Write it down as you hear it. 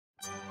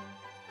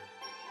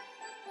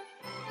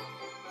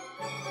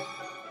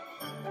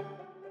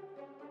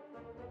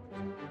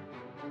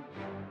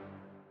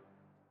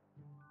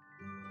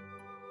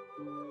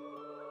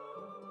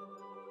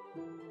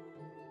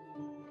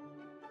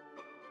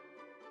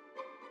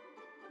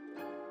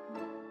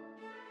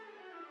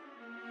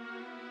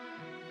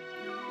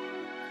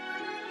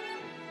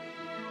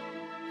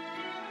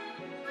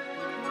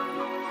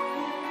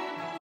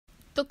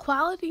The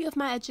quality of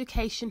my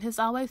education has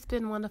always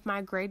been one of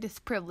my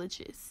greatest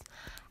privileges.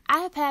 I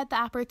have had the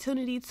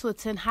opportunity to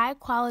attend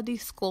high-quality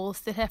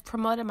schools that have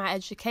promoted my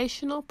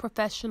educational,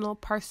 professional,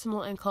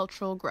 personal, and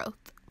cultural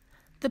growth.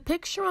 The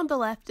picture on the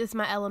left is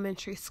my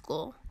elementary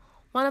school,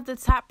 one of the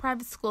top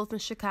private schools in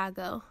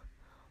Chicago.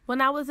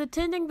 When I was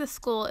attending the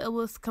school, it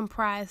was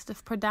comprised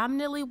of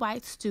predominantly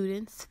white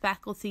students,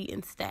 faculty,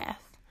 and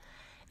staff.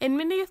 In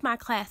many of my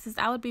classes,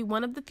 I would be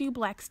one of the few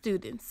black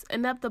students,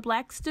 and of the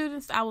black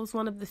students, I was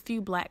one of the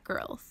few black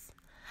girls.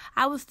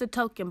 I was the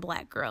token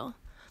black girl,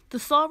 the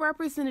sole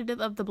representative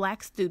of the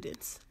black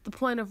students, the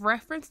point of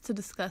reference to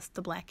discuss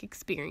the black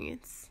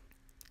experience.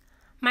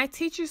 My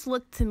teachers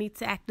looked to me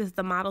to act as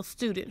the model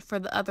student for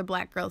the other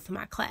black girls in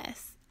my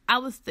class. I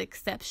was the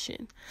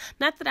exception.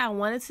 Not that I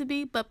wanted to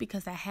be, but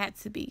because I had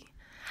to be.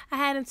 I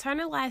had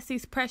internalized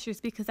these pressures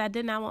because I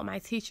did not want my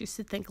teachers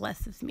to think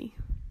less of me.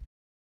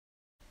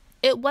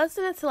 It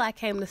wasn't until I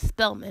came to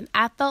Spelman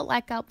I felt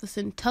like I was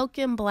in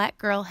token black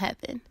girl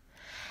heaven.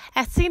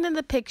 As seen in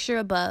the picture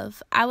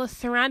above, I was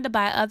surrounded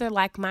by other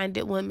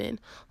like-minded women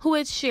who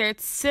had shared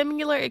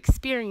similar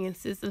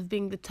experiences of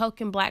being the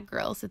token black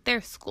girls at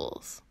their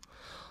schools.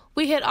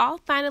 We had all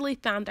finally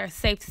found our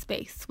safe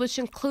space, which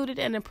included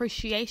an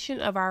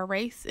appreciation of our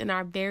race and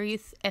our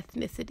various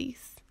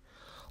ethnicities.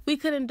 We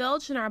could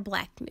indulge in our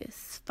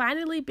blackness,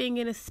 finally being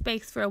in a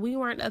space where we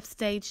weren't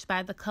upstaged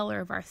by the color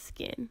of our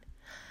skin.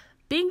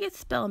 Being at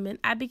Spelman,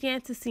 I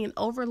began to see an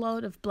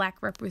overload of black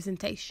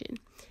representation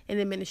in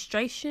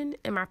administration,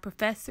 in my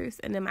professors,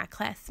 and in my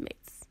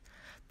classmates.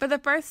 For the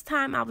first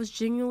time, I was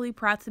genuinely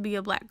proud to be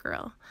a black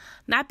girl,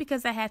 not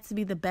because I had to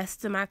be the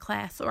best in my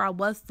class or I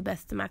was the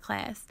best in my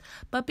class,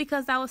 but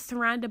because I was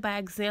surrounded by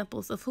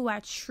examples of who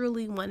I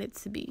truly wanted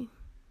to be.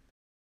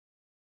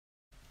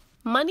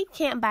 Money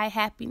can't buy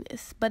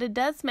happiness, but it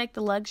does make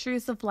the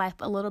luxuries of life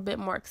a little bit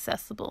more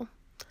accessible.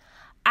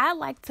 I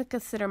like to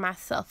consider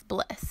myself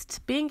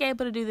blessed, being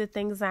able to do the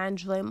things I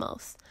enjoy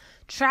most,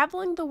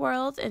 traveling the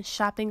world and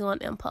shopping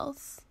on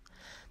impulse.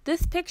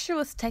 This picture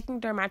was taken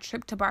during my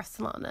trip to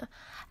Barcelona.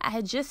 I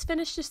had just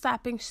finished a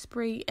shopping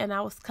spree and I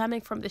was coming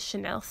from the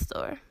Chanel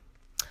store.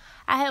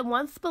 I had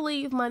once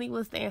believed money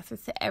was the answer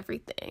to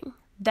everything.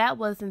 That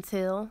was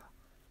until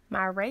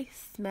my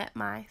race met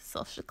my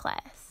social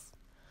class.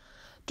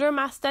 During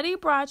my study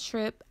abroad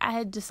trip, I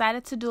had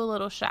decided to do a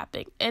little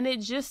shopping, and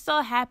it just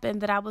so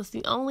happened that I was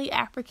the only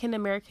African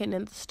American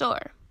in the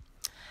store.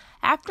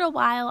 After a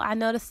while, I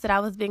noticed that I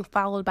was being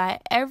followed by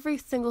every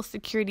single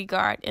security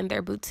guard in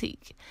their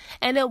boutique,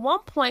 and at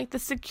one point, the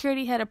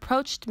security had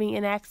approached me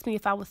and asked me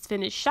if I was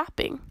finished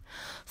shopping.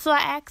 So I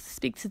asked to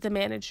speak to the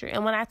manager,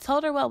 and when I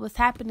told her what was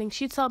happening,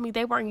 she told me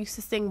they weren't used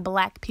to seeing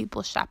black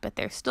people shop at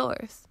their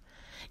stores.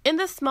 In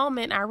this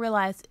moment, I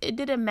realized it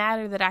didn't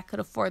matter that I could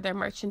afford their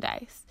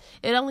merchandise.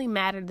 It only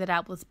mattered that I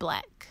was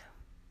black.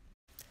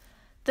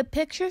 The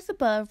pictures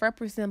above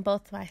represent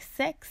both my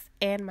sex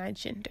and my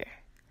gender.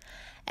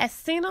 As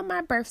seen on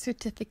my birth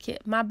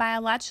certificate, my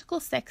biological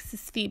sex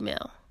is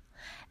female.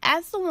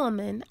 As a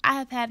woman, I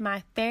have had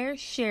my fair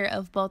share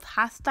of both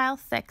hostile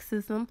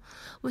sexism,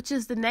 which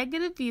is the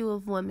negative view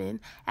of women,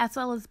 as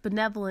well as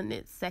benevolent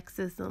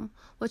sexism,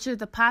 which are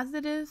the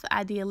positive,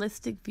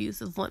 idealistic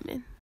views of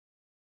women.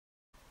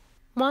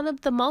 One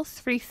of the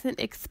most recent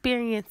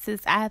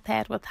experiences I have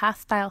had with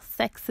hostile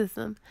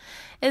sexism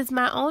is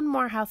my own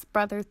Morehouse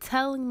brother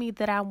telling me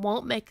that I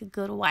won't make a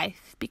good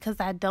wife because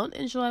I don't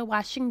enjoy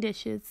washing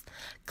dishes,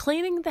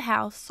 cleaning the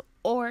house,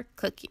 or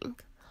cooking.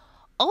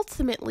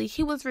 Ultimately,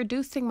 he was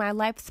reducing my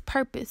life's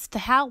purpose to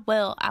how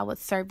well I would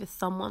serve as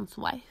someone's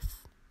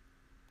wife.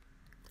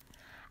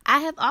 I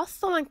have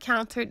also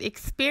encountered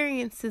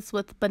experiences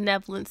with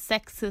benevolent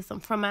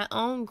sexism from my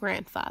own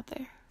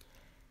grandfather.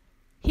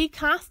 He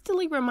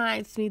constantly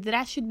reminds me that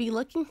I should be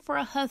looking for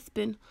a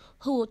husband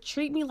who will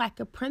treat me like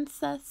a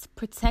princess,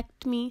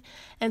 protect me,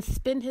 and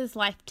spend his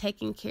life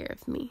taking care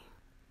of me.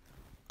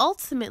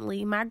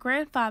 Ultimately, my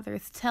grandfather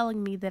is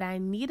telling me that I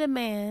need a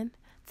man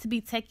to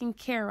be taken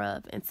care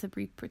of and to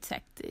be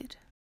protected.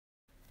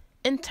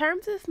 In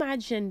terms of my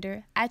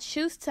gender, I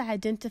choose to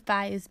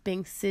identify as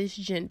being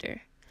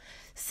cisgender.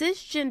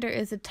 Cisgender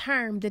is a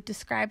term that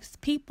describes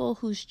people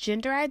whose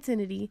gender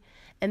identity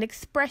and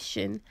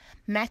expression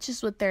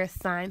matches with their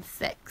assigned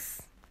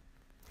sex.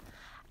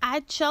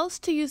 I chose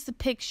to use the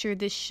picture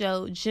that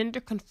showed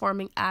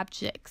gender-conforming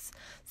objects,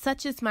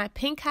 such as my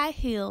pink high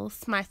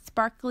heels, my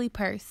sparkly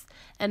purse,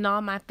 and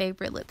all my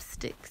favorite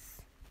lipsticks.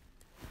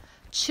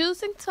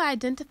 Choosing to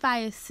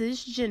identify as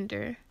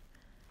cisgender,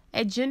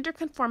 a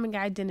gender-conforming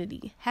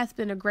identity, has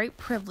been a great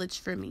privilege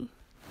for me.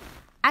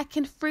 I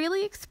can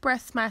freely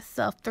express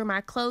myself through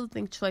my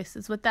clothing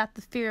choices without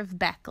the fear of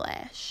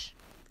backlash.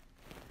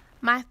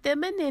 My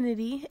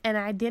femininity and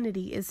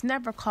identity is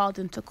never called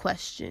into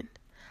question.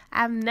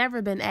 I've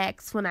never been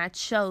asked when I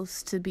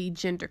chose to be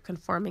gender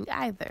conforming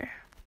either.